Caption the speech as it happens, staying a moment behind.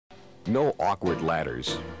No awkward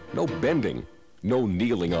ladders, no bending, no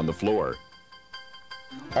kneeling on the floor.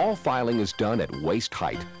 All filing is done at waist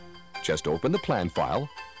height. Just open the plan file,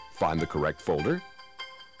 find the correct folder,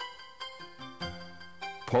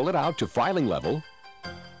 pull it out to filing level,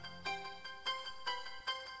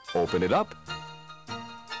 open it up,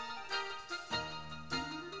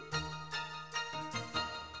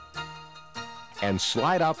 and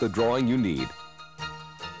slide out the drawing you need.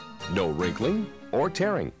 No wrinkling or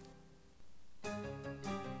tearing.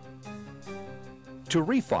 To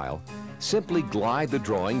refile, simply glide the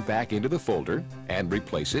drawing back into the folder and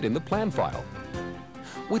replace it in the plan file.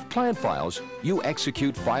 With plan files, you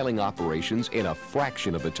execute filing operations in a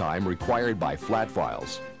fraction of the time required by flat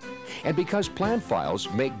files. And because plan files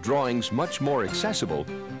make drawings much more accessible,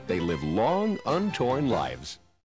 they live long, untorn lives.